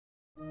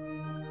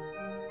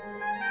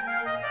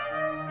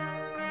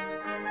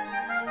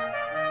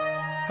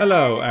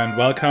Hello and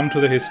welcome to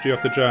the History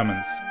of the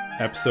Germans,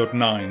 Episode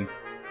 9,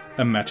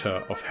 A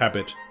Matter of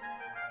Habit.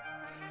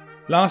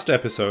 Last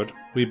episode,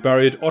 we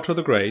buried Otto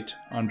the Great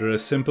under a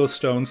simple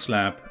stone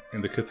slab in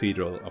the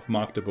Cathedral of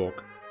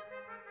Magdeburg.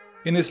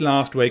 In his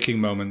last waking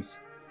moments,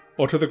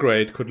 Otto the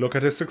Great could look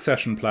at his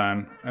succession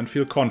plan and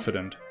feel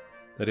confident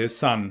that his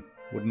son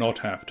would not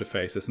have to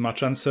face as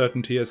much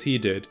uncertainty as he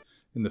did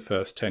in the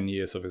first 10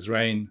 years of his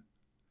reign.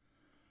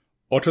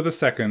 Otto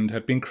II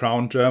had been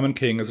crowned German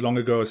king as long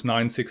ago as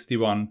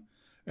 961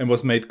 and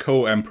was made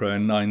co-emperor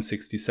in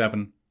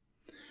 967.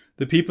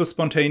 The people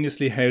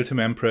spontaneously hailed him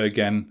emperor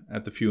again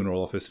at the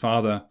funeral of his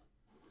father.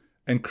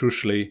 And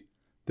crucially,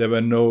 there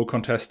were no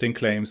contesting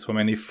claims from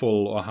any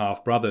full or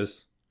half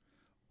brothers.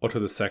 Otto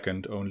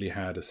II only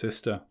had a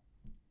sister.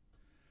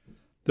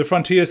 The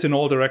frontiers in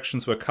all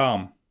directions were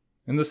calm.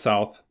 In the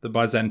south, the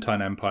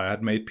Byzantine Empire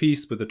had made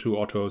peace with the two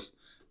Ottos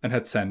and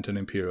had sent an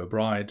imperial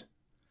bride.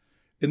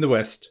 In the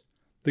west,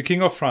 the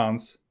King of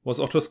France was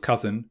Otto's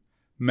cousin,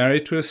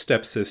 married to his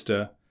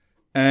stepsister,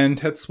 and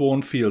had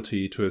sworn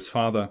fealty to his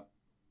father.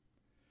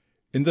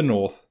 In the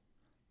north,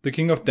 the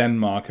King of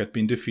Denmark had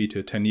been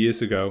defeated 10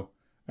 years ago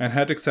and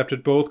had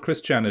accepted both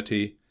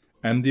Christianity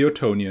and the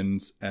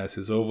Ottonians as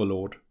his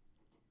overlord.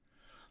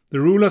 The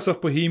rulers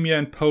of Bohemia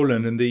and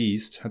Poland in the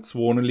east had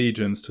sworn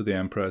allegiance to the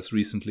emperor as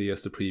recently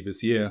as the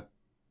previous year.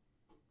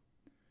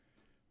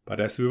 But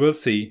as we will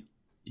see,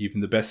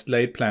 even the best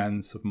laid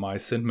plans of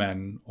mice and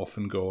men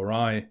often go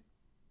awry.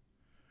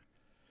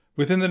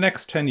 Within the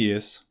next 10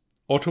 years,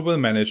 Otto will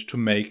manage to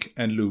make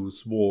and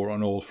lose war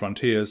on all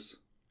frontiers.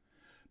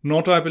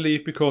 Not, I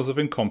believe, because of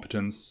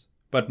incompetence,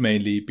 but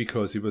mainly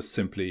because he was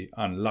simply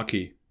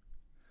unlucky.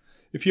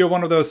 If you're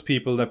one of those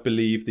people that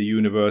believe the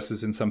universe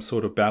is in some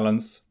sort of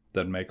balance,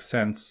 that makes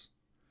sense.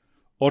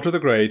 Otto the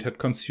Great had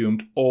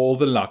consumed all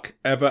the luck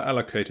ever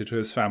allocated to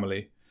his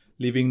family,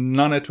 leaving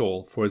none at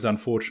all for his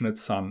unfortunate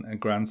son and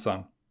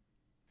grandson.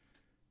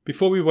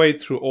 Before we wade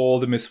through all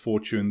the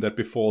misfortune that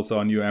befalls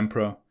our new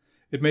emperor,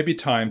 it may be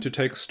time to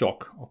take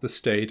stock of the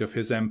state of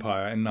his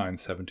empire in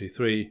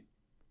 973.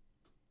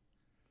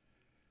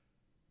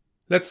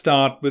 Let's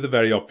start with a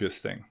very obvious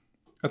thing.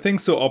 A thing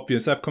so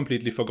obvious I've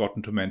completely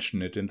forgotten to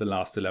mention it in the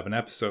last 11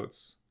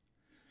 episodes.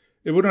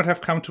 It would not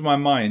have come to my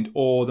mind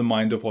or the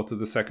mind of Otto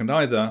II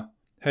either,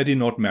 had he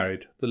not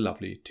married the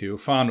lovely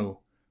Theophanu,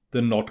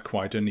 the not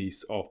quite a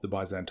niece of the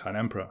Byzantine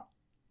emperor.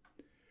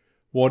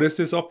 What is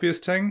this obvious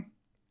thing?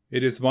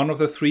 It is one of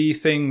the three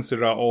things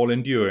that are all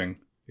enduring.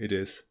 It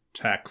is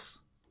tax.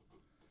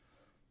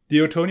 The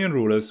Ottonian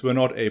rulers were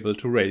not able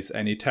to raise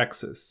any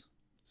taxes.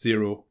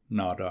 Zero,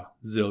 nada,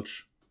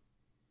 zilch.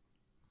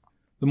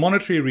 The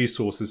monetary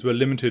resources were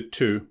limited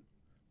to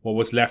what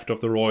was left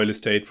of the royal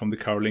estate from the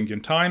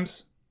Carolingian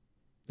times,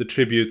 the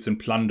tributes and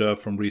plunder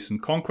from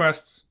recent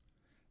conquests,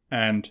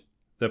 and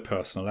their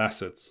personal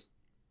assets.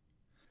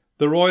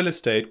 The royal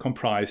estate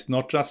comprised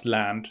not just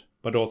land,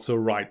 but also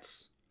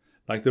rights,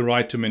 like the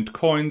right to mint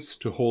coins,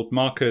 to hold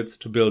markets,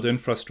 to build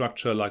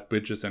infrastructure like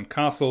bridges and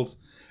castles,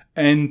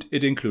 and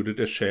it included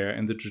a share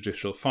in the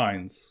judicial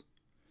fines.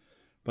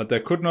 But they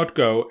could not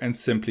go and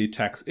simply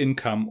tax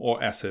income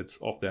or assets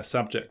of their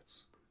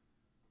subjects.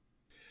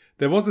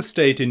 There was a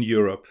state in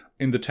Europe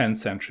in the 10th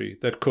century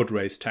that could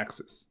raise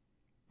taxes: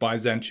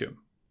 Byzantium.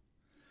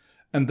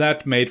 And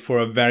that made for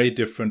a very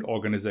different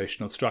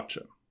organizational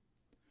structure.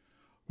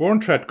 Warren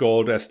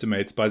Treadgold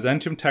estimates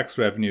Byzantium tax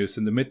revenues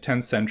in the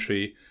mid-10th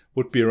century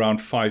would be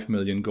around 5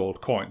 million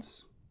gold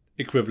coins,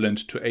 equivalent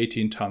to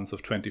 18 tons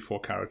of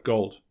 24-karat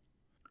gold.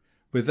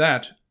 With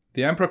that,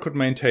 the emperor could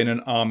maintain an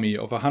army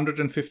of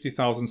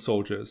 150,000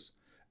 soldiers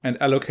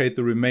and allocate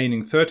the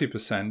remaining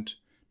 30%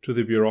 to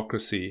the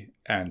bureaucracy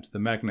and the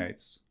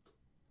magnates.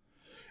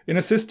 In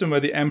a system where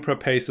the emperor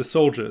pays the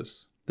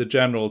soldiers, the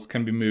generals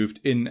can be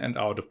moved in and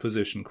out of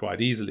position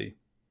quite easily.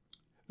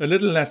 A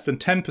little less than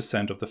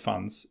 10% of the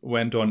funds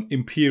went on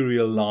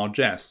imperial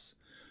largesse,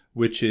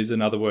 which is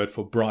another word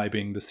for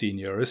bribing the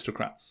senior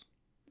aristocrats.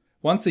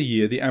 Once a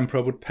year, the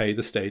emperor would pay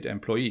the state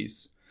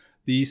employees,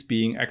 these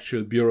being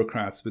actual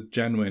bureaucrats with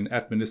genuine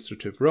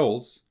administrative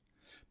roles,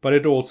 but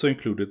it also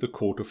included the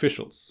court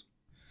officials.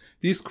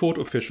 These court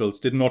officials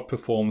did not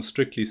perform,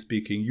 strictly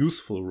speaking,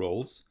 useful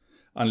roles,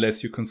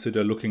 unless you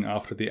consider looking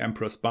after the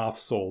emperor's bath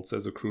salts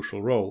as a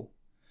crucial role.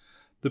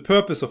 The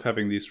purpose of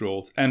having these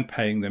roles and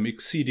paying them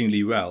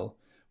exceedingly well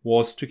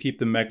was to keep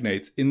the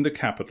magnates in the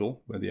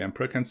capital, where the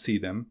emperor can see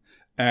them,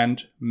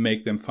 and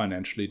make them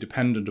financially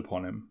dependent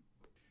upon him.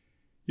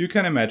 You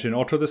can imagine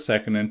Otto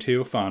II and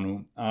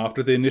Theophanu,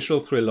 after the initial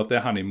thrill of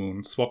their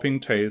honeymoon, swapping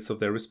tales of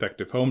their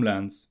respective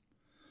homelands.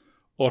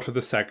 Otto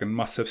II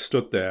must have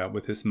stood there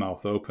with his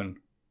mouth open.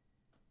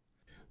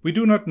 We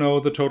do not know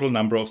the total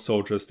number of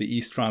soldiers the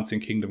East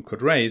Francian kingdom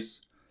could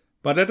raise,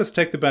 but let us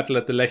take the battle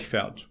at the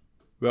Lechfeld,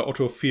 where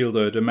Otto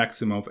fielded a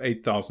maximum of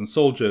 8,000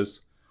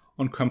 soldiers,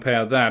 and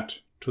compare that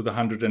to the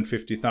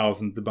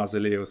 150,000 the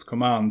Basileus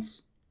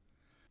commands.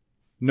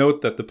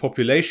 Note that the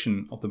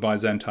population of the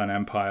Byzantine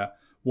Empire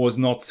was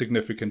not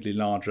significantly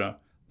larger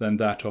than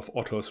that of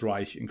Otto's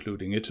Reich,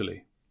 including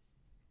Italy.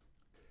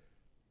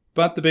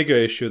 But the bigger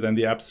issue than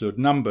the absolute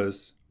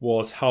numbers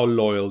was how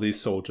loyal these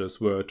soldiers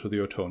were to the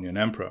Ottonian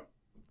emperor.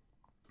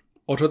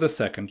 Otto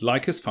II,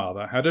 like his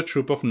father, had a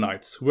troop of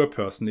knights who were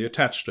personally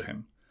attached to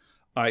him,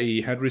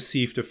 i.e. had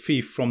received a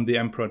fief from the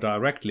emperor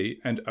directly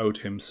and owed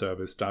him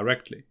service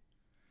directly.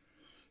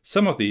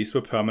 Some of these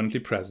were permanently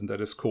present at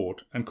his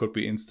court and could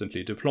be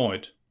instantly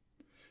deployed.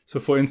 So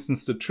for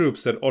instance, the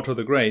troops that Otto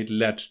the Great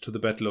led to the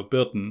Battle of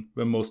Birten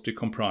were mostly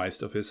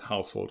comprised of his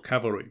household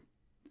cavalry.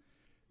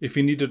 If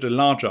he needed a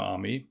larger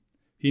army,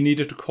 he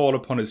needed to call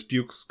upon his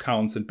dukes,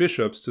 counts and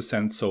bishops to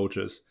send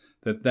soldiers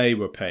that they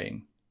were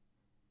paying.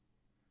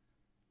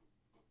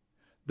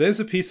 There is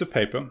a piece of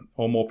paper,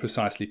 or more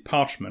precisely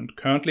parchment,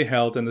 currently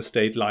held in the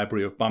State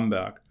Library of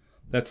Bamberg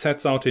that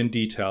sets out in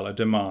detail a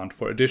demand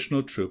for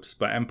additional troops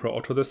by Emperor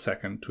Otto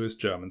II to his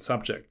German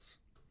subjects.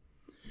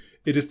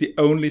 It is the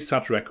only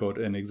such record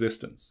in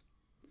existence.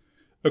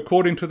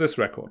 According to this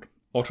record,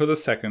 Otto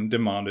II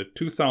demanded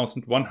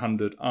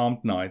 2,100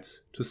 armed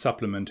knights to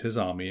supplement his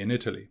army in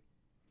Italy.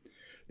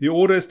 The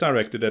order is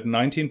directed at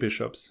 19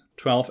 bishops,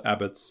 12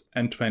 abbots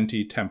and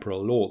 20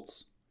 temporal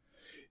lords.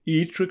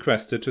 Each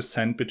requested to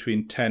send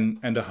between 10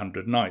 and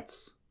 100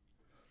 knights.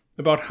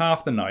 About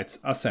half the knights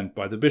are sent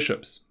by the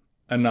bishops,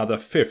 another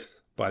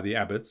fifth by the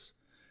abbots,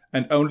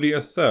 and only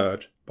a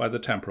third by the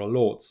temporal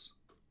lords.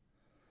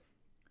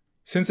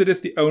 Since it is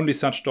the only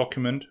such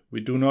document,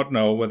 we do not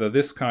know whether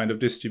this kind of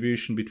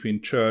distribution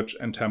between church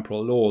and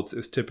temporal lords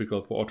is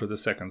typical for Otto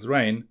II's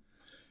reign,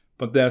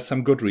 but there are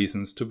some good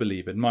reasons to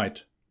believe it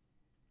might.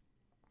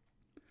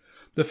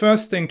 The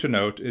first thing to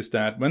note is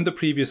that when the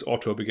previous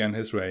Otto began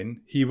his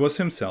reign, he was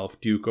himself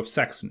Duke of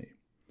Saxony,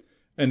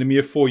 and a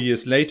mere 4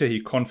 years later he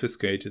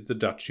confiscated the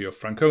Duchy of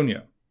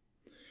Franconia.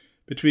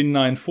 Between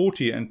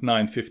 940 and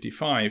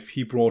 955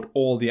 he brought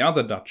all the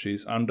other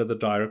duchies under the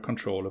direct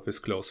control of his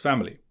close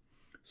family.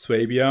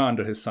 Swabia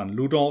under his son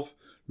Ludolf,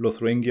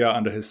 Lotharingia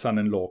under his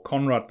son-in-law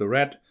Conrad the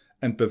Red,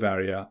 and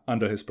Bavaria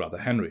under his brother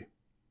Henry.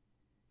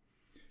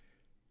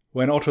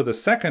 When Otto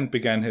II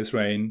began his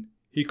reign,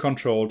 he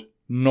controlled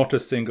not a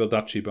single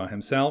duchy by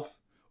himself,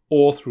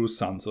 or through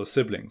sons or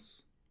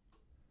siblings.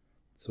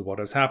 So what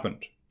has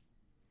happened?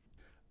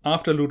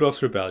 After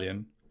Ludolf's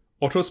rebellion,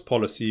 Otto's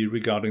policy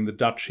regarding the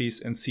duchies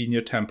and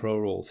senior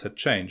temporal roles had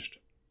changed.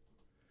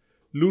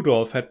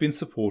 Ludolf had been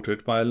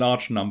supported by a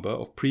large number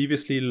of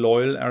previously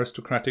loyal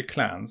aristocratic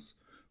clans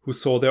who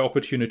saw their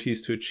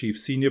opportunities to achieve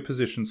senior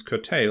positions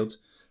curtailed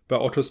by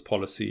Otto's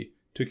policy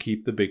to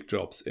keep the big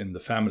jobs in the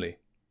family.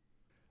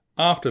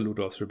 After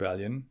Ludolf's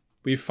rebellion,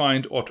 we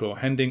find Otto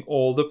handing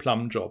all the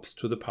plum jobs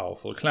to the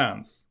powerful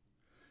clans.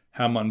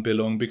 Hermann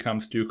Billung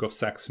becomes Duke of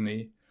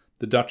Saxony,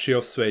 the Duchy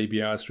of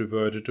Swabia is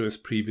reverted to his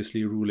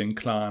previously ruling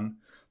clan,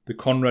 the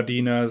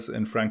Conradiners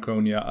in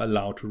Franconia are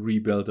allowed to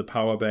rebuild a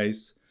power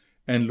base,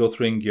 and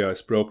Lotharingia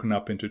is broken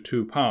up into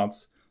two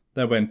parts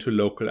that went to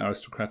local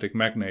aristocratic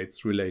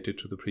magnates related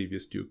to the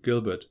previous Duke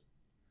Gilbert.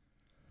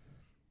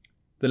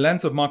 The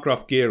lands of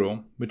Markgraf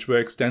Gero, which were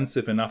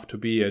extensive enough to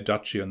be a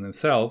duchy on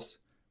themselves,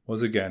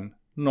 was again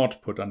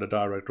not put under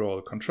direct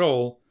royal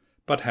control,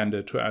 but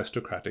handed to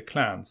aristocratic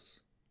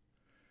clans.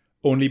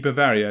 Only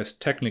Bavaria is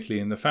technically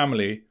in the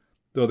family,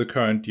 though the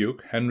current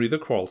Duke, Henry the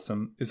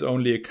Quarrelsome, is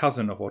only a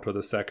cousin of Otto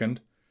II,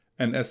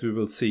 and as we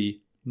will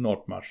see,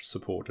 not much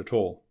support at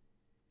all.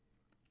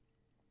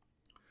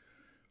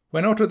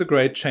 When Otto the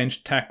Great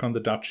changed tack on the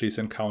duchies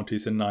and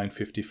counties in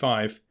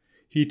 955,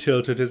 he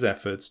tilted his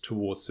efforts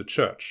towards the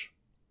church.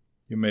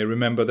 You may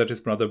remember that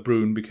his brother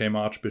Brune became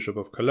Archbishop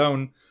of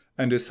Cologne,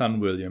 and his son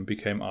William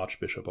became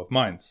Archbishop of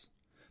Mainz,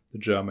 the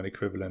German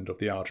equivalent of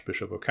the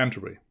Archbishop of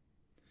Canterbury.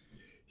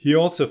 He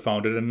also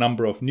founded a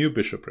number of new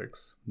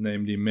bishoprics,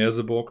 namely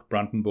Merseburg,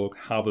 Brandenburg,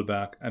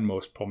 Havelberg, and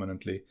most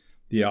prominently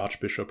the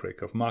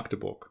Archbishopric of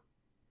Magdeburg.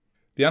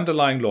 The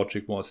underlying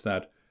logic was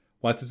that,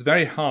 whilst it's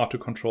very hard to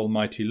control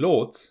mighty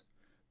lords,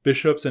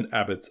 bishops and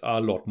abbots are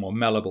a lot more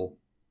malleable.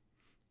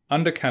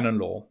 Under canon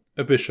law,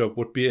 a bishop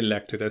would be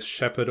elected as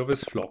shepherd of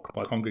his flock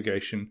by the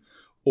congregation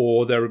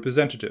or their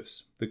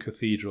representatives, the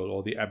cathedral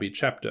or the abbey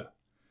chapter.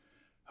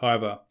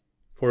 However,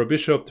 for a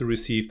bishop to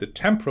receive the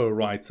temporal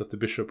rights of the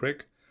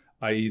bishopric,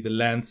 i.e. the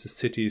lands, the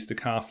cities, the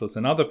castles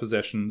and other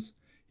possessions,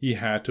 he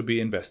had to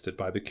be invested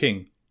by the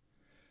king.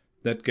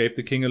 That gave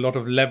the king a lot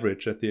of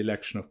leverage at the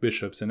election of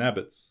bishops and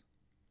abbots.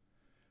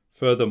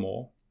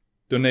 Furthermore,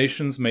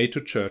 donations made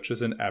to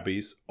churches and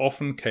abbeys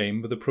often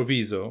came with a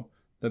proviso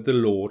that the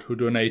lord who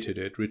donated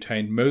it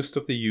retained most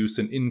of the use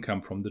and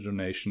income from the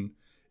donation,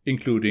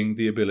 including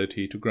the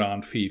ability to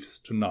grant fiefs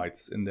to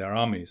knights in their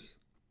armies.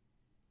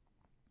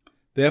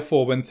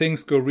 Therefore, when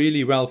things go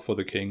really well for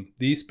the king,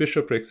 these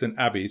bishoprics and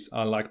abbeys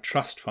are like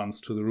trust funds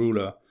to the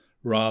ruler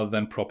rather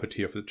than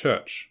property of the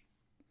church.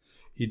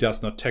 He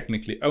does not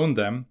technically own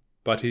them,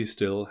 but he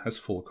still has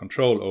full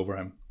control over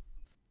them.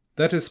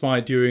 That is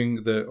why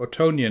during the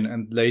Ottonian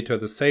and later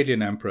the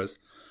Salian emperors,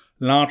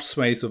 large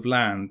swathes of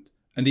land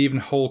and even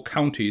whole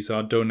counties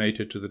are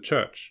donated to the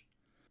church.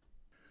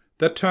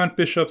 That turned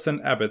bishops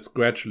and abbots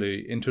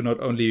gradually into not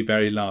only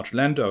very large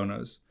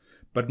landowners,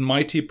 but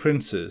mighty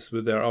princes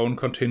with their own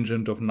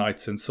contingent of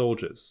knights and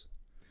soldiers.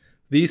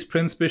 These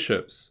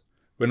prince-bishops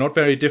were not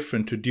very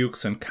different to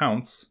dukes and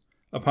counts,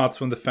 apart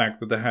from the fact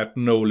that they had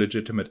no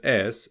legitimate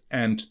heirs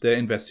and their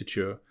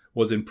investiture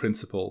was in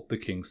principle the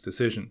king's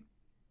decision.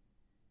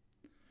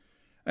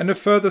 And a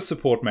further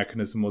support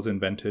mechanism was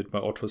invented by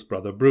Otto's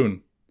brother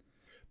Brune.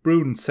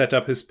 Brune set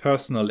up his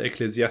personal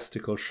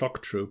ecclesiastical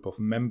shock troop of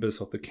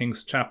members of the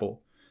king's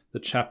chapel, the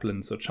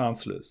chaplains or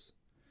chancellors.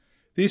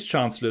 These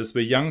chancellors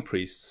were young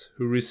priests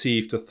who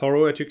received a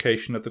thorough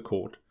education at the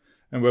court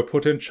and were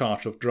put in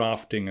charge of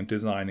drafting and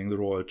designing the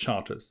royal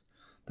charters.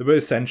 They were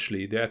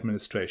essentially the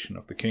administration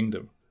of the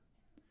kingdom.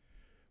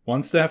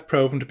 Once they have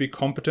proven to be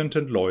competent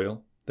and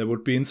loyal, they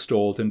would be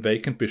installed in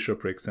vacant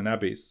bishoprics and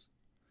abbeys.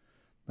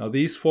 Now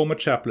these former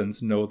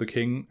chaplains know the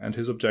king and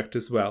his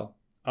objectives well,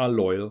 are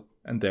loyal,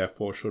 and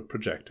therefore should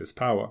project his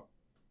power.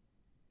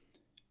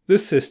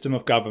 This system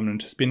of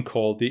government has been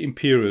called the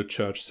imperial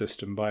church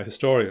system by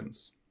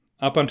historians.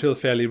 Up until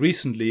fairly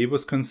recently, it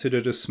was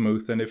considered a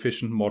smooth and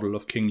efficient model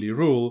of kingly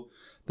rule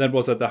that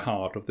was at the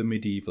heart of the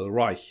medieval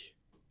Reich.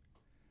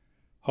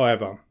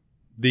 However,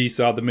 these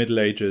are the Middle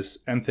Ages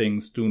and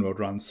things do not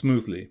run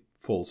smoothly,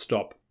 full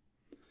stop.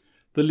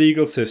 The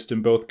legal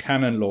system, both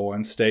canon law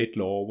and state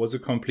law, was a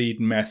complete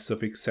mess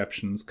of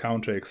exceptions,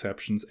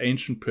 counter-exceptions,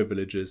 ancient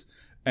privileges,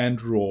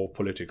 and raw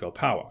political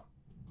power.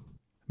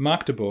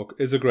 Magdeburg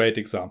is a great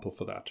example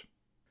for that.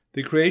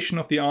 The creation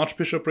of the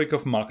Archbishopric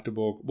of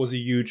Magdeburg was a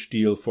huge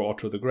deal for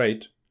Otto the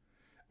Great,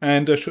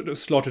 and I should have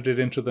slotted it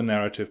into the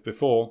narrative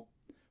before,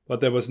 but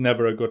there was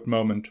never a good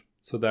moment,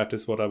 so that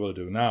is what I will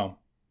do now.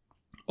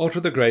 Otto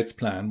the Great's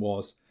plan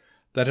was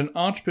that an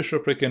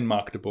archbishopric in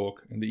Magdeburg,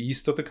 in the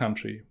east of the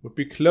country, would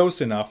be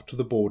close enough to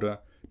the border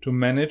to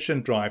manage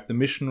and drive the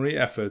missionary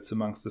efforts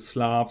amongst the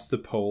Slavs, the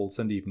Poles,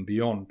 and even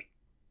beyond.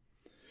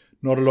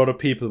 Not a lot of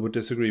people would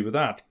disagree with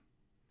that.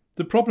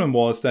 The problem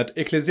was that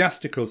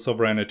ecclesiastical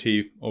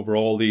sovereignty over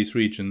all these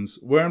regions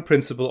were in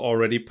principle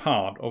already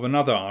part of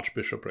another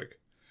archbishopric,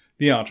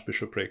 the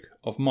Archbishopric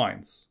of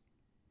Mainz.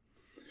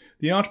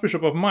 The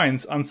Archbishop of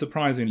Mainz,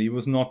 unsurprisingly,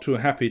 was not too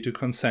happy to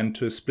consent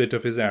to a split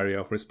of his area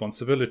of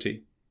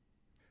responsibility.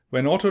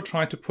 When Otto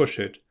tried to push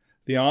it,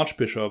 the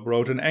Archbishop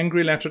wrote an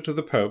angry letter to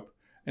the Pope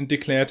and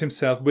declared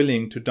himself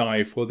willing to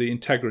die for the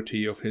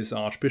integrity of his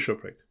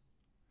archbishopric.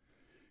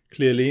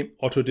 Clearly,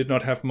 Otto did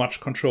not have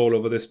much control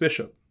over this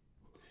bishop.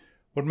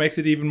 What makes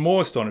it even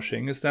more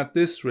astonishing is that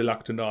this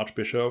reluctant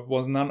archbishop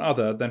was none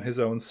other than his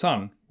own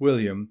son,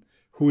 William,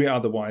 who he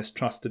otherwise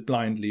trusted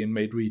blindly and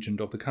made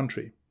regent of the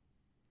country.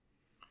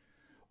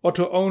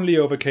 Otto only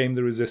overcame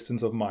the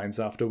resistance of Mainz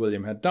after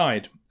William had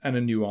died, and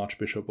a new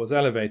archbishop was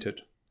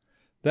elevated.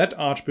 That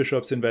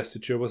archbishop's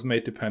investiture was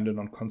made dependent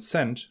on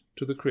consent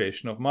to the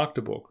creation of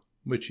Magdeburg,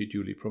 which he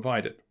duly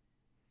provided.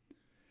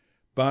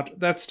 But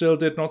that still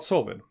did not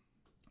solve it.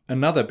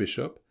 Another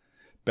bishop,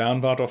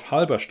 Bernward of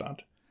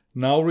Halberstadt,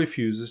 now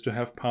refuses to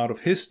have part of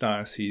his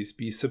diocese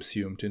be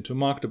subsumed into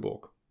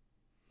Magdeburg.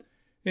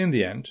 In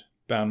the end,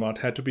 Bernward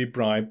had to be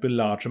bribed with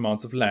large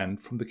amounts of land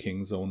from the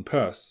king's own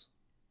purse.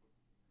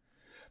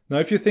 Now,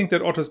 if you think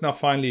that Otto's now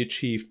finally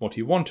achieved what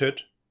he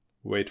wanted,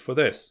 wait for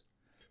this.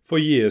 For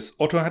years,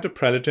 Otto had a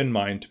prelate in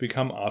mind to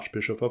become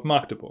Archbishop of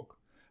Magdeburg,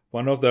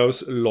 one of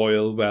those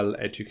loyal,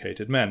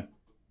 well-educated men.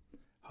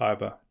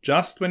 However,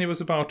 just when he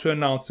was about to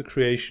announce the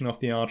creation of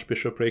the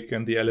archbishopric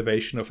and the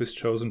elevation of his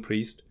chosen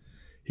priest,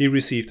 he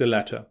received a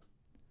letter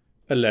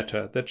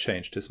that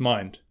changed his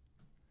mind.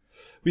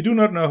 We do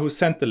not know who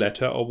sent the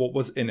letter or what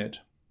was in it.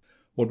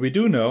 What we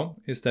do know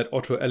is that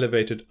Otto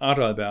elevated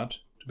Adalbert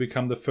to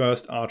become the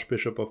first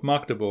Archbishop of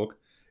Magdeburg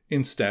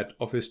instead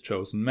of his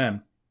chosen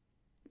man.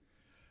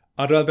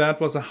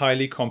 Adalbert was a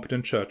highly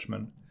competent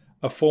churchman,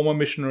 a former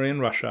missionary in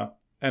Russia,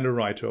 and a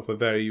writer of a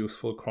very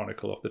useful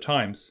chronicle of the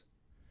times.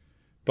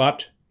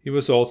 But he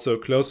was also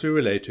closely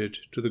related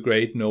to the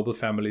great noble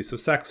families of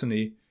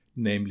Saxony,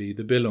 namely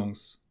the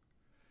Billungs.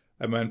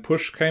 And when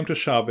push came to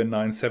shove in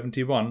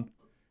 971,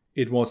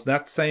 it was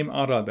that same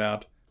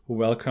Adalbert who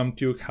welcomed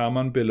Duke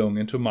Hermann Billung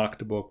into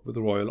Magdeburg with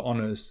royal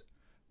honours,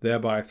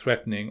 thereby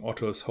threatening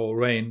Otto's whole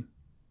reign.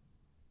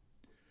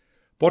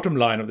 Bottom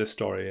line of this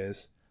story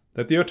is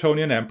that the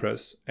Ottonian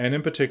emperors, and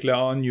in particular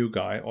our new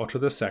guy,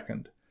 Otto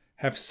II,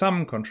 have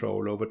some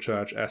control over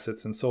church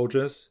assets and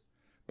soldiers,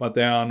 but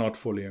they are not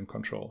fully in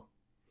control.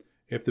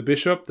 If the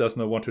bishop does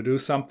not want to do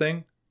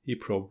something, he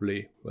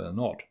probably will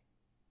not.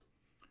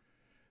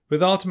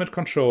 With ultimate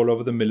control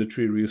over the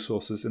military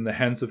resources in the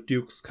hands of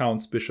dukes,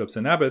 counts, bishops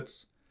and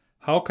abbots,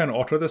 how can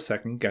Otto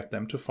II get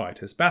them to fight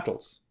his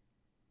battles?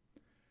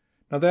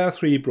 Now there are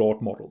three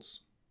broad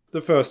models.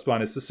 The first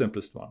one is the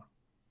simplest one.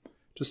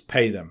 Just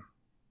pay them.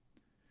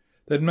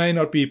 That may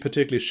not be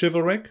particularly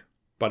chivalric,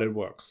 but it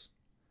works.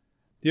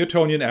 The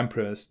Ottonian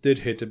emperors did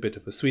hit a bit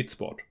of a sweet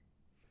spot.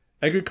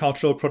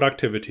 Agricultural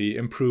productivity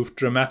improved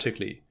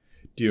dramatically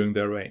during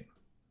their reign.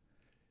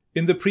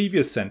 In the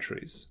previous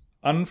centuries,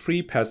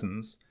 unfree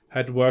peasants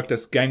had worked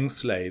as gang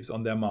slaves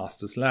on their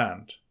master's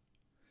land.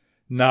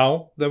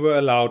 Now they were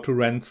allowed to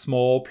rent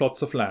small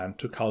plots of land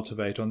to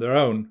cultivate on their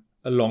own,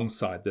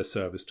 alongside their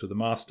service to the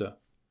master.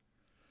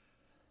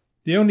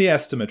 The only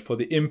estimate for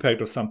the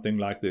impact of something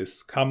like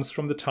this comes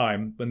from the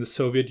time when the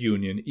Soviet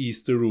Union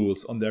eased the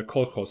rules on their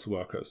kolkhoz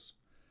workers,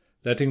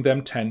 letting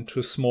them tend to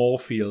a small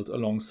field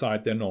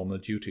alongside their normal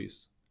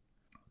duties.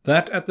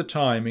 That at the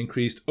time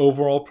increased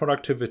overall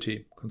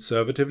productivity,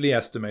 conservatively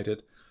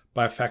estimated,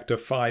 by a factor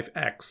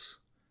 5x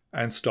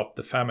and stopped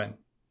the famine.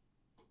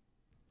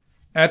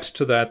 Add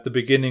to that the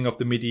beginning of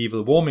the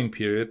medieval warming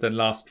period that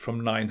lasted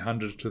from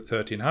 900 to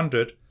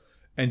 1300,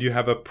 and you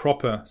have a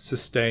proper,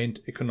 sustained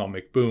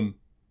economic boom.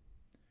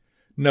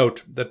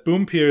 Note that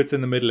boom periods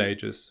in the Middle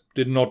Ages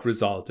did not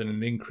result in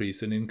an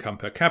increase in income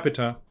per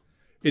capita,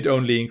 it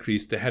only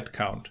increased the head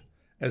count,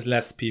 as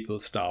less people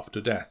starved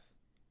to death.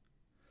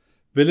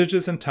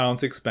 Villages and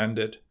towns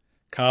expanded,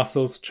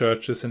 castles,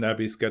 churches and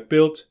abbeys get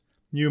built,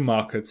 new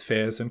markets,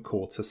 fairs and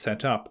courts are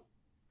set up.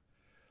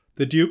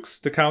 The dukes,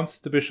 the counts,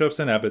 the bishops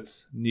and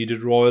abbots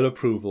needed royal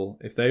approval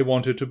if they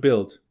wanted to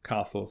build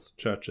castles,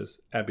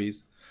 churches,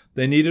 abbeys.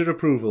 They needed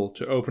approval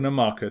to open a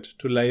market,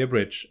 to lay a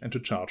bridge and to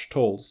charge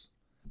tolls.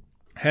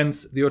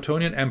 Hence, the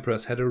Ottonian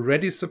emperors had a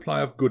ready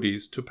supply of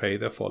goodies to pay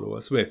their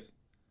followers with.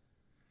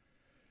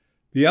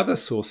 The other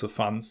source of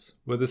funds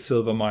were the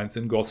silver mines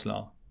in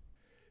Goslar.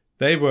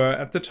 They were,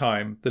 at the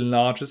time, the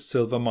largest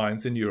silver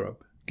mines in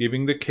Europe,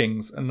 giving the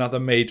kings another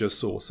major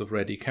source of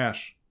ready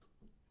cash.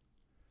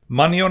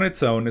 Money on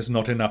its own is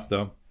not enough,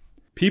 though.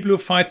 People who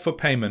fight for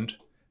payment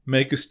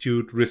make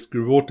astute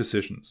risk-reward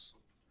decisions.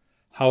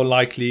 How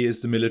likely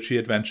is the military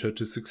adventure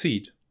to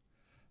succeed?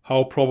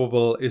 How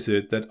probable is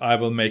it that I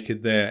will make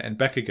it there and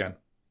back again?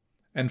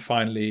 And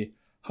finally,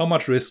 how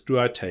much risk do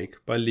I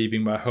take by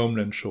leaving my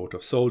homeland short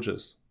of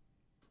soldiers?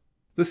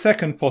 The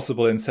second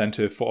possible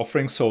incentive for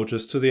offering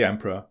soldiers to the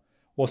emperor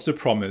was the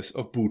promise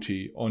of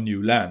booty or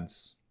new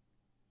lands.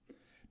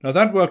 Now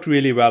that worked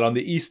really well on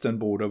the eastern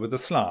border with the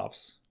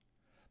Slavs.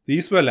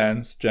 These were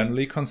lands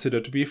generally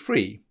considered to be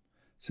free,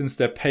 since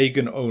their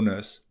pagan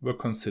owners were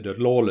considered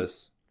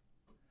lawless.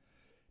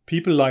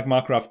 People like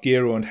Markgraf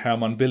Gero and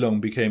Hermann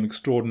Billung became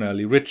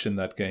extraordinarily rich in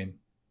that game.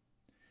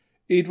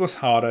 It was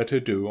harder to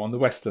do on the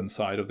western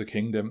side of the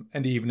kingdom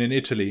and even in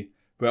Italy,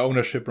 where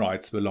ownership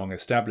rights were long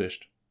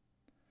established.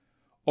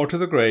 Otto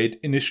the Great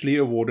initially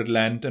awarded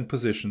land and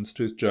positions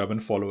to his German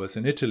followers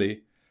in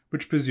Italy,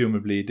 which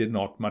presumably did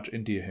not much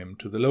endear him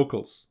to the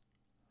locals.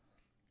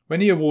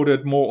 When he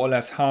awarded more or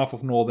less half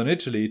of northern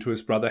Italy to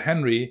his brother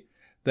Henry,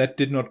 that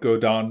did not go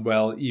down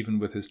well even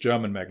with his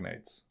German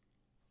magnates.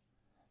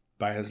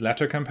 By his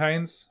latter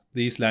campaigns,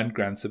 these land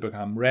grants had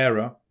become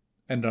rarer,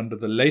 and under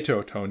the later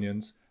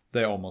Ottonians,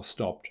 they almost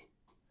stopped.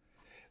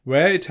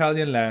 Where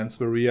Italian lands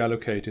were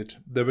reallocated,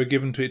 they were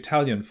given to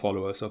Italian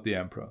followers of the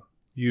emperor,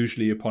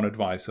 usually upon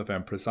advice of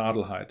Empress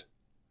Adelheid.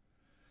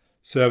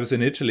 Service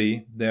in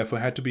Italy therefore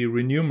had to be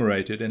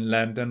remunerated in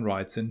land and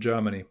rights in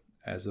Germany,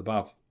 as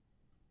above.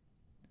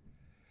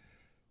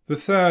 The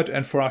third,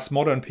 and for us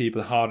modern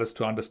people hardest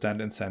to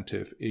understand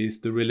incentive, is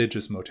the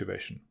religious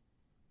motivation.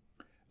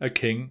 A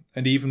king,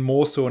 and even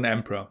more so an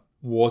emperor,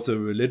 was a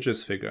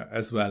religious figure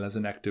as well as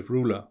an active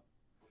ruler.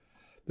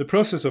 The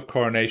process of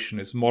coronation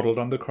is modelled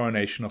on the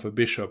coronation of a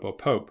bishop or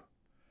pope.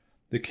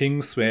 The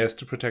king swears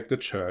to protect the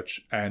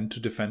church and to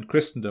defend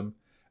Christendom,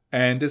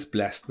 and is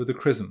blessed with a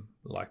chrism,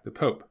 like the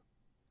pope.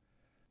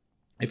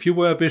 If you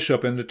were a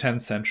bishop in the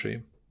 10th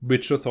century,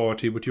 which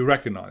authority would you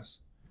recognize?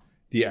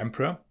 The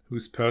emperor, who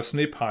is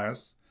personally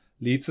pious,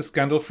 leads a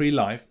scandal-free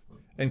life,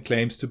 and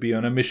claims to be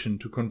on a mission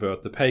to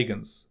convert the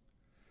pagans.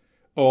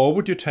 Or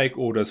would you take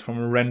orders from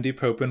a randy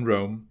pope in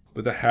Rome,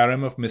 with a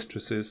harem of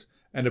mistresses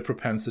and a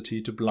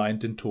propensity to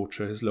blind and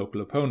torture his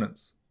local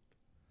opponents?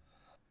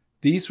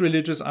 These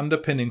religious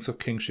underpinnings of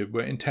kingship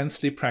were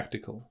intensely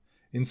practical,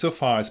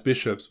 insofar as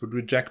bishops would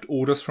reject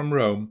orders from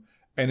Rome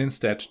and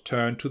instead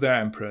turn to their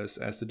emperors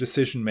as the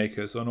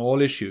decision-makers on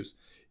all issues,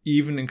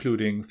 even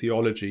including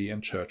theology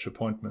and church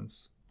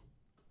appointments.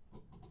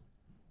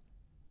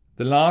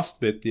 The last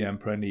bit the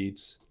emperor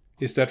needs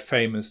is that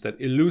famous, that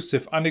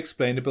elusive,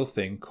 unexplainable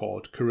thing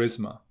called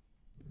charisma.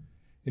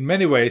 In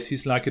many ways,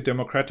 he's like a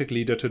democratic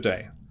leader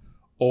today.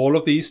 All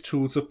of these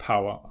tools of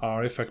power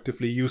are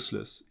effectively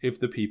useless if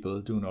the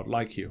people do not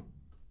like you.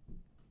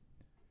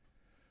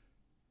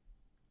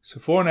 So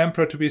for an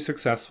emperor to be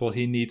successful,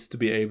 he needs to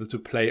be able to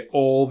play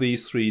all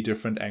these three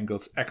different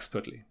angles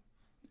expertly.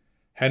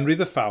 Henry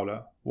the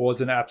Fowler was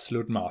an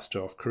absolute master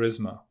of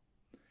charisma.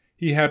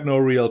 He had no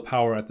real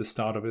power at the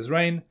start of his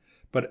reign,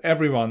 but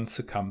everyone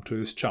succumbed to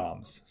his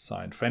charms,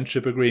 signed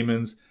friendship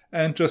agreements,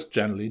 and just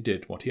generally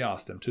did what he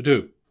asked them to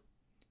do.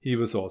 He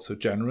was also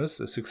generous,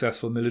 a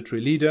successful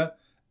military leader,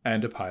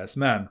 and a pious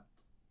man.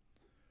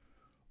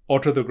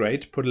 Otto the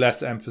Great put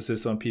less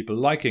emphasis on people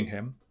liking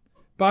him,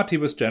 but he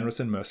was generous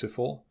and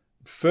merciful.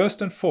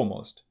 First and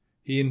foremost,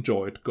 he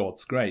enjoyed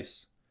God's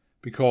grace,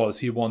 because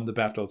he won the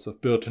battles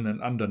of Birten and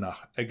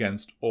Andernach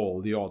against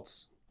all the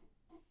odds.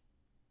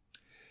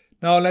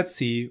 Now let's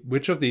see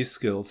which of these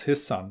skills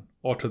his son,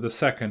 Otto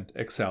II,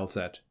 excels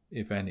at,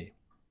 if any.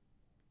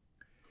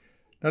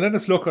 Now let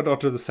us look at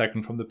Otto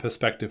II from the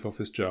perspective of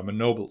his German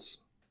nobles.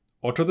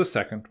 Otto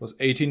II was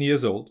 18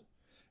 years old,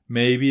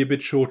 maybe a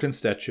bit short in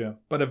stature,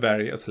 but a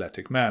very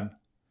athletic man.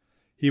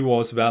 He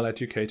was well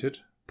educated,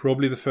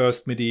 probably the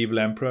first medieval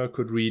emperor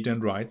could read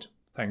and write,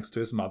 thanks to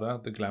his mother,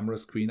 the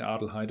glamorous Queen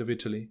Adelheid of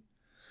Italy.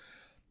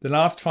 The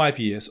last 5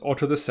 years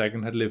Otto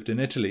II had lived in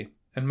Italy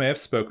and may have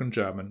spoken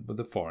German with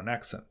a foreign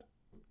accent.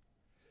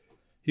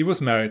 He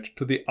was married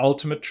to the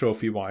ultimate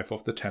trophy wife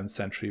of the 10th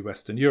century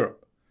Western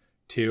Europe,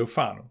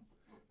 Theophano,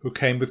 who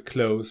came with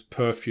clothes,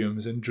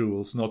 perfumes and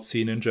jewels not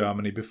seen in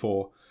Germany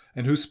before,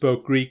 and who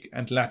spoke Greek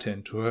and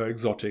Latin to her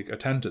exotic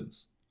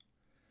attendants.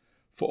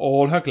 For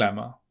all her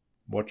glamour,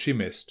 what she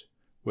missed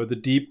were the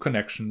deep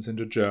connections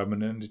into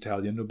German and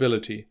Italian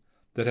nobility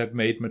that had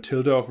made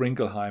Matilda of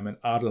Ringelheim and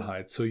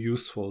Adelheid so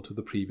useful to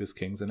the previous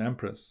kings and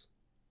emperors.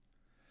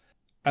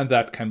 And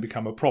that can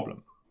become a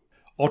problem.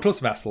 Otto's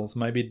vassals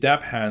may be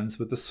dab hands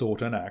with the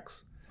sword and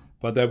axe,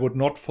 but they would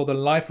not for the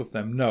life of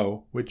them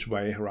know which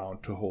way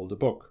around to hold a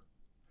book.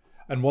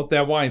 And what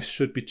their wives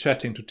should be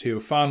chatting to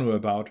Theophano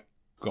about,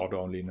 God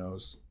only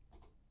knows.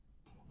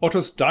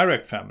 Otto's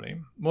direct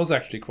family was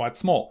actually quite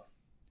small.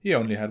 He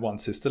only had one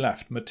sister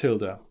left,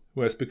 Matilda,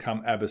 who has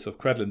become Abbess of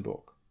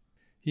Quedlinburg.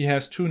 He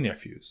has 2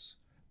 nephews,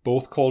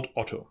 both called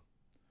Otto.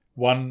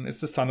 One is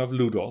the son of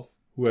Ludolf,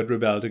 who had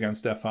rebelled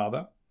against their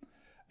father,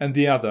 and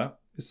the other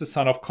is the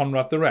son of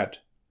Conrad the Red,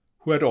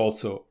 who had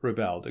also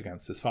rebelled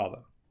against his father.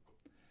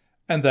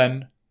 And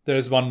then there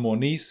is one more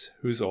niece,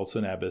 who is also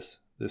an abbess,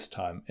 this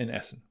time in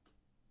Essen.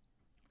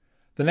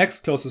 The next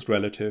closest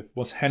relative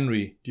was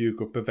Henry,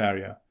 Duke of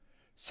Bavaria,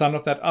 son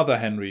of that other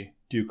Henry,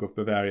 Duke of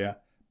Bavaria,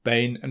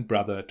 bane and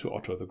brother to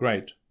Otto the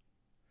Great.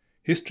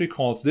 History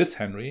calls this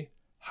Henry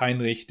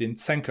Heinrich den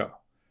Zänker,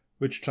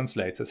 which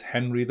translates as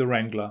Henry the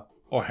Wrangler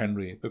or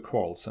Henry the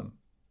Quarrelsome.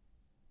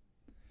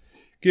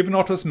 Given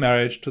Otto's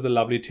marriage to the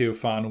lovely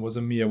Theophano was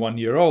a mere 1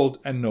 year old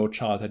and no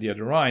child had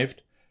yet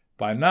arrived,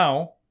 by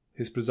now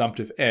his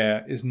presumptive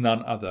heir is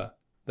none other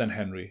than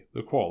Henry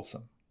the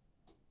Quarrelsome.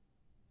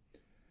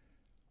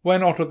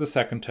 When Otto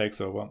II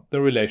takes over, the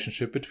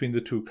relationship between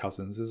the 2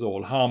 cousins is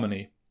all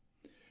harmony.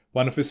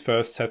 One of his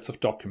first sets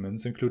of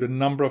documents included a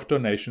number of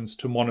donations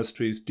to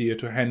monasteries dear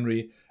to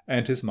Henry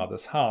and his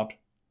mother's heart.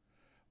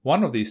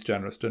 One of these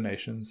generous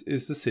donations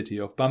is the city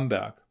of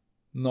Bamberg.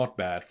 Not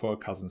bad for a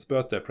cousin's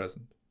birthday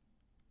present.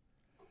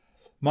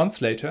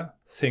 Months later,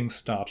 things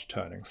start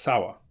turning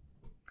sour.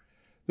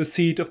 The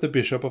seat of the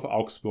Bishop of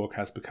Augsburg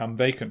has become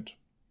vacant.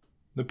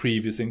 The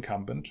previous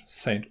incumbent,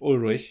 Saint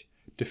Ulrich,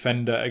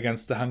 defender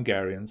against the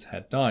Hungarians,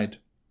 had died.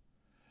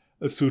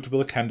 A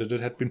suitable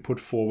candidate had been put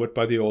forward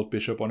by the old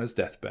bishop on his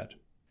deathbed.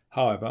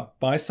 However,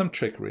 by some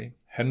trickery,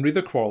 Henry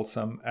the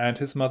Quarrelsome and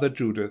his mother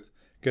Judith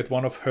get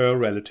one of her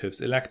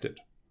relatives elected.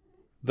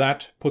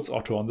 That puts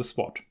Otto on the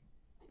spot.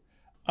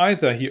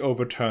 Either he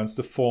overturns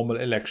the formal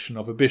election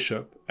of a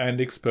bishop and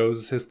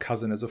exposes his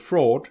cousin as a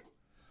fraud,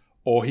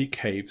 or he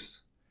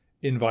caves,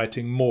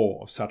 inviting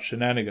more of such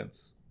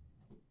shenanigans.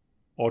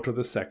 Otto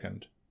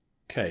II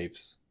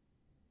caves.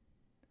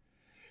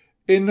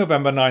 In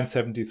November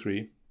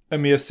 973, a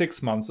mere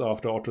 6 months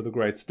after Otto the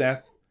Great's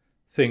death,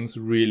 things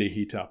really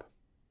heat up.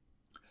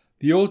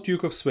 The old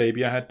Duke of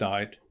Swabia had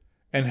died,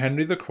 and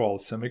Henry the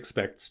Quarrelsome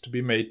expects to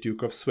be made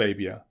Duke of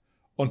Swabia,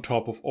 on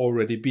top of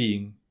already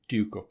being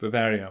Duke of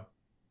Bavaria.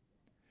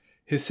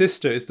 His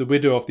sister is the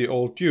widow of the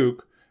old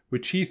Duke,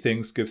 which he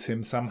thinks gives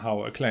him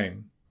somehow a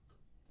claim.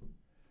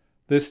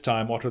 This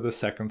time Otto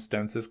II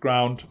stands his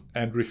ground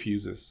and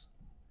refuses.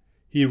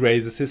 He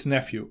raises his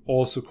nephew,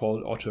 also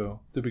called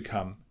Otto, to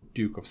become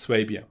Duke of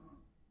Swabia.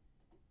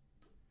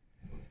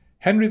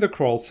 Henry the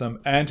Quarrelsome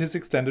and his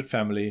extended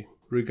family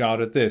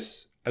regarded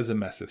this as a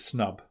massive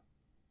snub.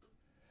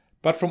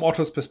 But from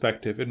Otto's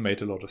perspective it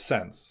made a lot of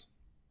sense.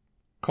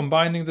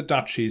 Combining the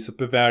duchies of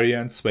Bavaria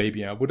and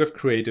Swabia would have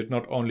created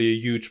not only a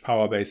huge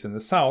power base in the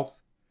south,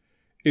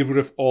 it would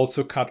have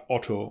also cut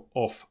Otto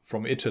off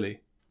from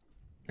Italy.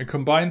 A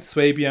combined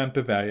Swabia and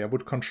Bavaria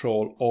would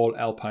control all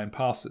Alpine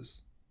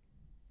passes.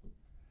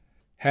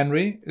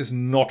 Henry is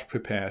not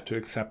prepared to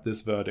accept this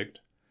verdict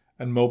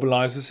and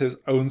mobilizes his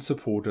own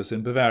supporters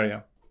in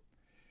Bavaria.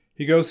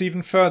 He goes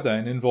even further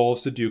and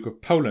involves the Duke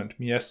of Poland,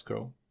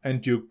 Mieszko,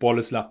 and Duke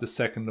Boleslav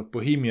II of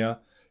Bohemia,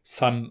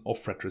 son of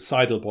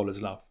fratricidal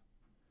Boleslav.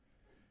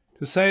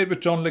 To say it with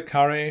John le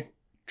Carré,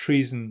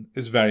 treason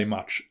is very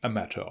much a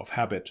matter of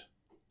habit.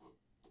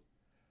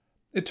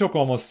 It took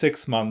almost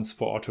 6 months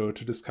for Otto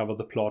to discover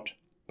the plot,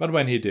 but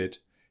when he did,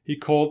 he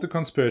called the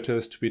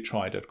conspirators to be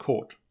tried at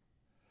court.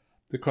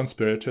 The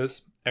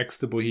conspirators,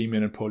 the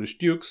Bohemian and Polish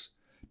dukes,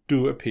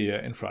 do appear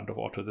in front of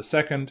Otto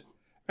II,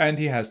 and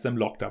he has them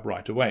locked up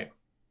right away.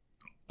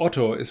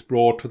 Otto is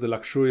brought to the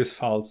luxurious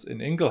Pfalz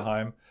in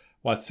Ingelheim,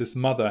 whilst his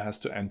mother has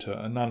to enter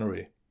a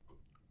nunnery.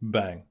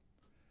 Bang.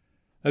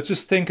 Let's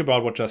just think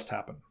about what just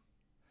happened.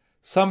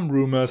 Some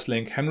rumours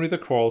link Henry the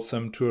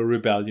Quarrelsome to a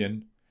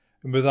rebellion,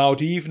 and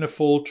without even a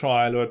full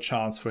trial or a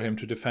chance for him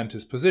to defend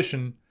his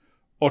position,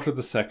 Otto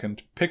II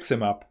picks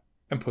him up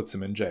and puts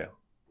him in jail.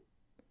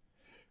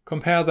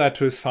 Compare that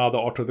to his father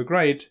Otto the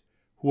Great,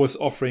 who was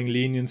offering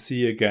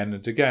leniency again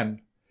and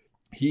again.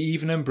 He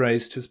even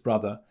embraced his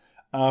brother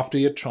after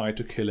he had tried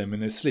to kill him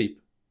in his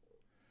sleep.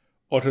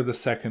 Otto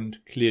II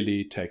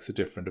clearly takes a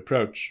different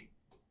approach.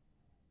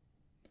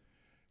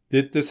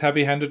 Did this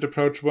heavy-handed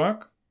approach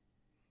work?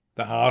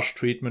 The harsh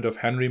treatment of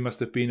Henry must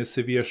have been a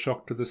severe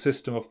shock to the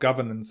system of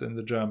governance in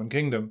the German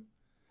kingdom.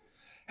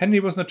 Henry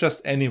was not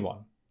just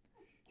anyone.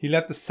 He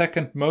led the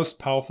second most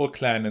powerful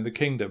clan in the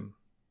kingdom.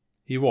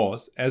 He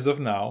was, as of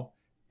now,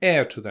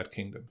 heir to that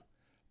kingdom,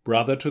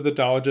 brother to the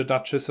Dowager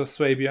Duchess of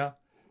Swabia,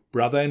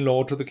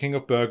 brother-in-law to the King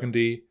of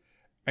Burgundy,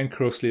 and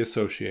closely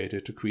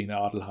associated to Queen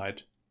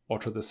Adelheid,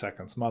 Otto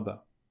II's mother.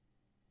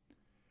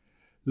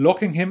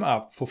 Locking him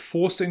up for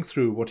forcing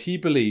through what he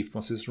believed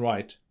was his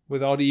right,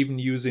 without even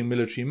using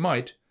military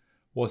might,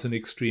 was an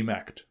extreme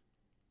act.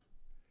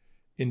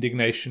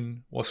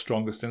 Indignation was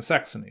strongest in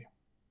Saxony.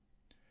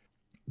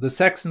 The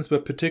Saxons were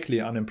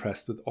particularly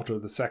unimpressed with Otto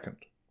II.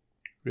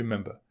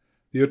 Remember,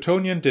 the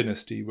Ottonian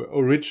dynasty were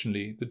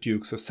originally the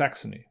Dukes of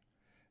Saxony,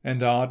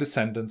 and are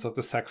descendants of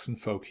the Saxon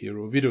folk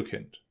hero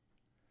Widukind.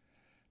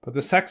 But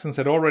the Saxons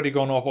had already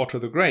gone off Otto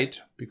the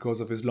Great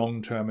because of his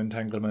long-term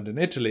entanglement in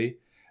Italy,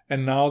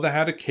 and now they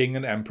had a king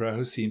and emperor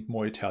who seemed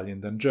more Italian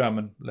than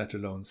German, let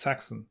alone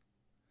Saxon.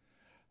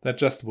 That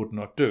just would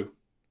not do.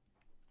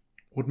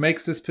 What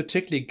makes this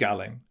particularly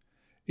galling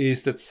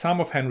is that some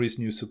of Henry's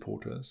new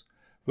supporters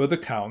were the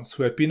counts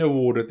who had been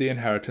awarded the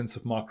inheritance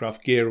of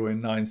Markgraf Gero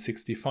in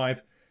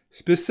 965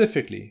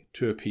 specifically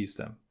to appease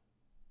them.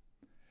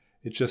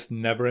 It's just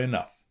never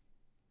enough.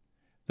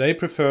 They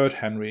preferred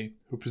Henry,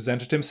 who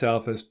presented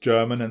himself as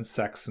German and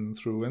Saxon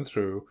through and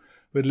through,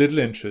 with little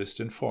interest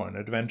in foreign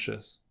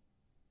adventures.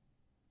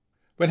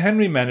 When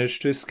Henry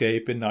managed to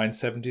escape in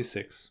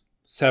 976,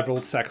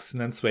 several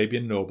Saxon and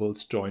Swabian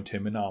nobles joined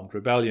him in armed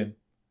rebellion.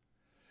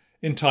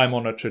 In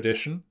time-honored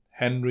tradition,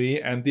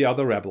 Henry and the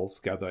other rebels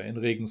gather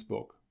in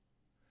Regensburg.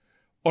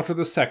 Otto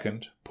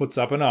II puts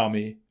up an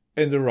army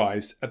and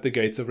arrives at the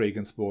gates of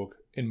Regensburg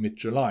in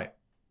mid-July.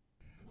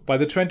 By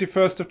the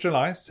 21st of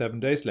July, 7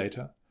 days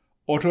later,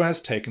 Otto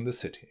has taken the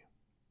city.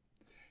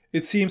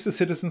 It seems the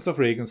citizens of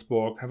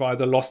Regensburg have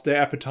either lost their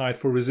appetite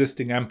for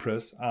resisting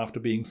emperors after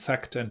being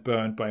sacked and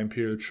burned by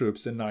imperial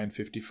troops in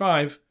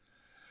 955,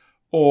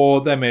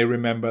 or they may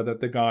remember that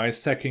the guy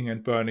sacking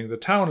and burning the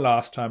town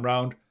last time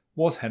round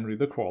was Henry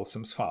the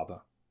Quarrelsome's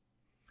father.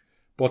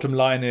 Bottom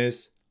line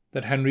is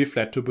that Henry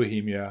fled to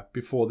Bohemia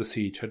before the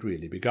siege had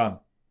really begun.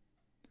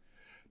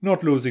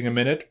 Not losing a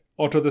minute,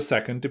 Otto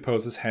II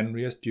deposes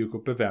Henry as Duke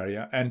of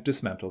Bavaria and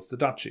dismantles the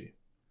duchy.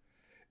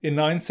 In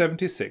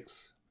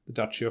 976, the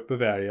Duchy of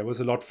Bavaria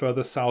was a lot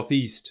further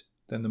southeast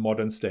than the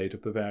modern state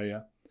of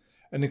Bavaria,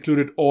 and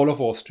included all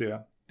of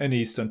Austria and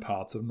eastern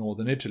parts of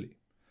northern Italy,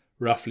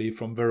 roughly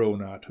from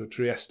Verona to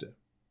Trieste.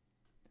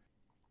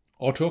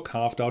 Otto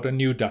carved out a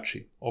new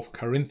duchy of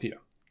Carinthia,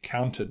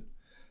 Countin,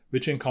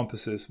 which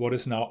encompasses what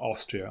is now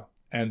Austria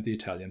and the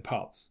Italian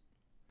parts.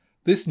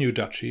 This new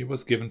duchy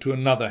was given to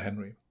another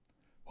Henry,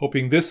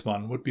 hoping this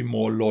one would be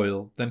more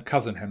loyal than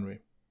cousin Henry.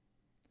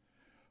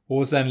 What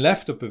was then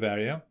left of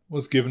Bavaria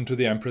was given to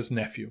the emperor's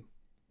nephew,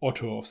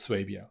 Otto of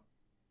Swabia.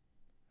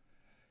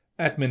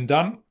 Admin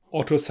done,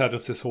 Otto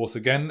saddles his horse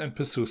again and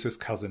pursues his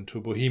cousin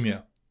to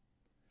Bohemia.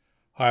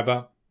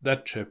 However,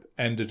 that trip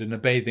ended in a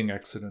bathing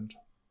accident.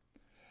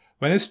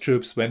 When his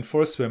troops went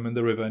for a swim in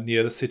the river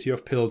near the city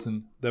of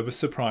Pilsen, they were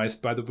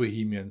surprised by the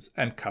Bohemians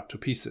and cut to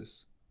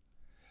pieces.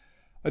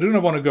 I do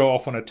not want to go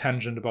off on a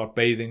tangent about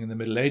bathing in the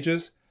Middle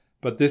Ages,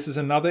 but this is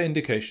another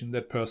indication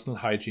that personal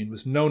hygiene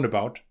was known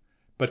about,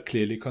 but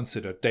clearly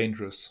considered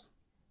dangerous.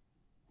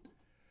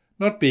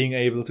 Not being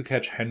able to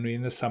catch Henry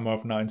in the summer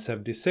of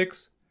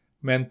 976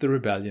 meant the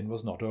rebellion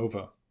was not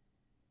over.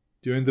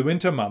 During the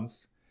winter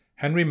months,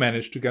 Henry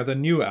managed to gather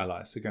new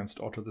allies against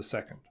Otto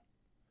II.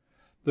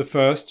 The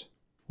first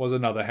was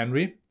another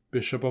Henry,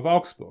 Bishop of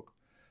Augsburg,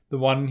 the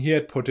one he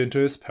had put into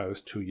his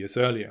post 2 years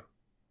earlier.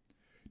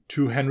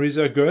 2 Henrys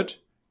are good,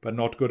 but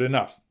not good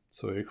enough,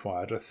 so he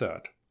acquired a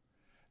third.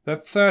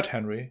 That third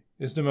Henry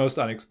is the most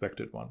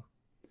unexpected one.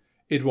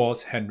 It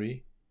was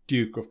Henry,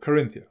 Duke of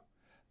Carinthia,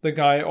 the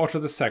guy Otto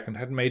II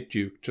had made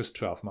Duke just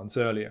 12 months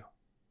earlier.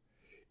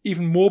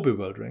 Even more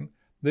bewildering,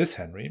 this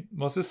Henry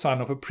was the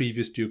son of a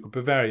previous Duke of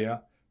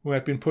Bavaria who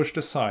had been pushed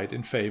aside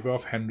in favour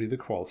of Henry the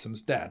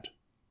Quarrelsome's dad.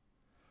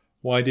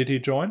 Why did he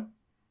join?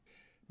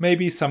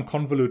 Maybe some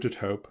convoluted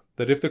hope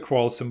that if the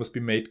Quarrelsome was to be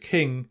made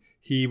king,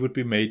 he would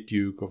be made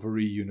Duke of a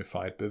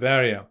reunified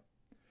Bavaria.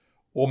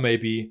 Or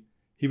maybe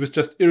he was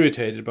just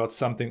irritated about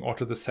something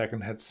Otto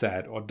II had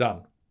said or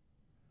done.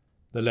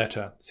 The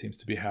latter seems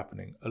to be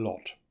happening a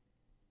lot.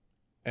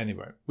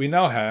 Anyway, we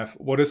now have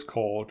what is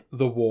called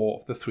the War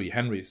of the Three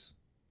Henrys.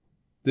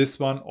 This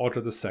one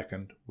Otto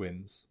II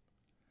wins.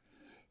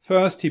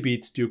 First, he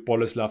beats Duke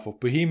Boleslav of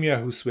Bohemia,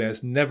 who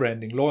swears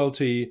never-ending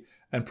loyalty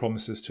and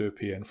promises to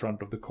appear in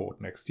front of the court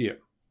next year.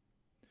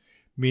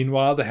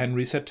 Meanwhile, the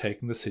Henrys had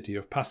taken the city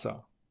of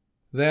Passau.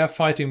 Their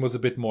fighting was a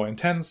bit more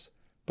intense,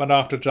 but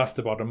after just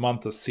about a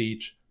month of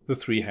siege, the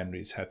three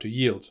Henrys had to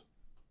yield.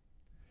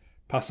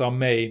 Passau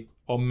may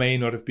or may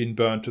not have been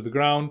burned to the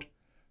ground,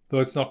 though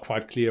it's not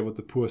quite clear what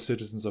the poor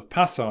citizens of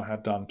Passau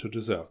had done to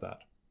deserve that.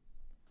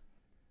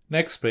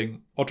 Next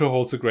spring, Otto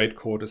holds a great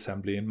court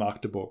assembly in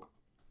Magdeburg.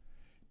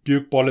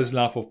 Duke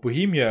Boleslav of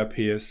Bohemia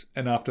appears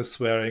and after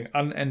swearing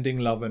unending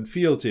love and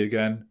fealty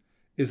again,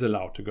 is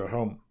allowed to go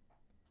home.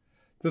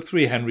 The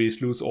three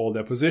Henrys lose all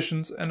their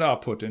positions and are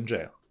put in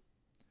jail.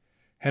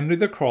 Henry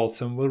the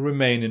Quarrelsome will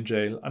remain in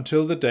jail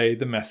until the day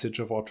the message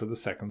of Otto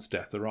II's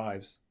death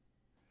arrives.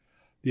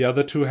 The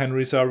other two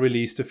Henrys are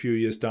released a few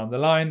years down the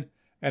line,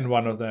 and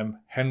one of them,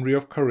 Henry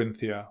of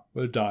Carinthia,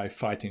 will die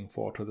fighting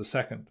for Otto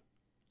II.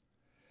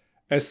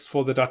 As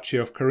for the Duchy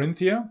of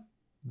Carinthia,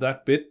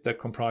 that bit that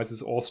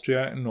comprises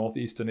Austria and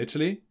northeastern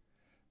Italy,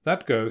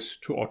 that goes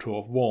to Otto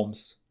of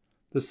Worms,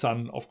 the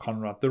son of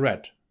Conrad the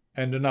Red,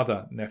 and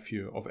another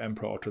nephew of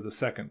Emperor Otto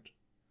II.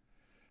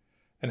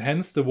 And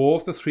hence the War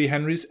of the Three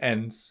Henrys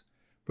ends,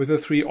 with the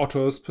three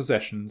Otto's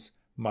possessions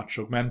much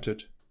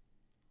augmented.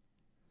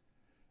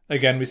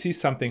 Again we see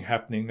something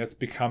happening that's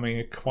becoming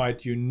a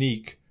quite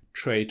unique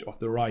trait of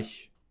the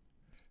Reich.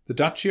 The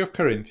Duchy of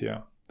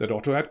Carinthia, that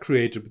Otto had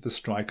created with the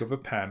strike of a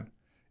pen,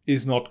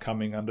 is not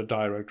coming under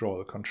direct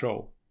royal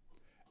control,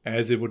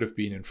 as it would have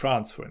been in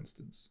France, for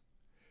instance.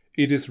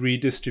 It is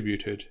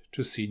redistributed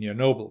to senior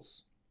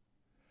nobles.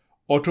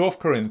 Otto of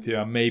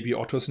Carinthia may be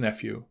Otto's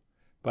nephew,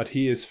 but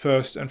he is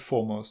first and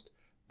foremost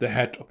the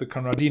head of the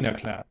Conradiner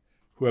clan,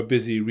 who are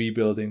busy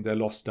rebuilding their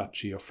lost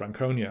duchy of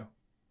Franconia.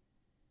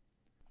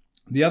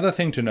 The other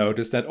thing to note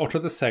is that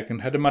Otto II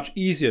had a much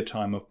easier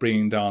time of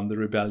bringing down the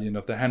rebellion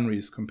of the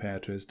Henrys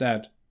compared to his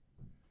dad.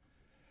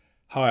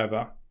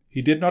 However,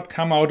 he did not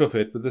come out of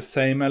it with the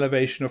same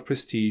elevation of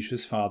prestige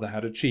his father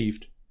had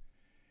achieved.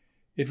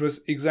 It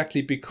was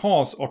exactly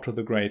because Otto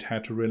the Great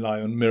had to rely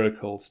on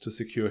miracles to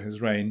secure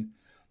his reign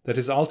that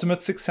his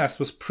ultimate success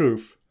was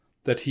proof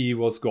that he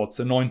was God's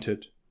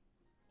anointed.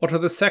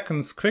 Otto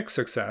II's quick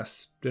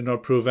success did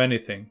not prove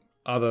anything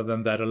other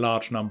than that a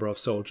large number of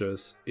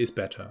soldiers is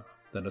better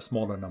than a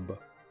smaller number.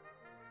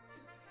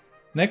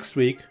 Next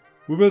week,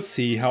 we will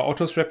see how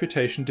Otto's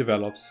reputation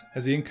develops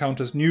as he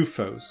encounters new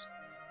foes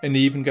and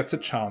even gets a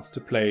chance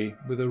to play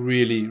with a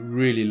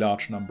really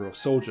large number of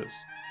soldiers.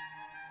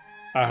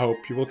 I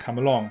hope you will come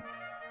along.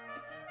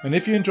 And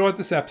if you enjoyed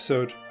this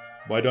episode,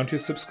 why don't you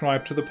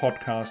subscribe to the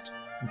podcast,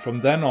 and from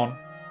then on,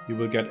 you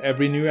will get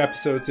every new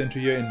episode into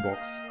your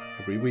inbox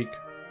every week.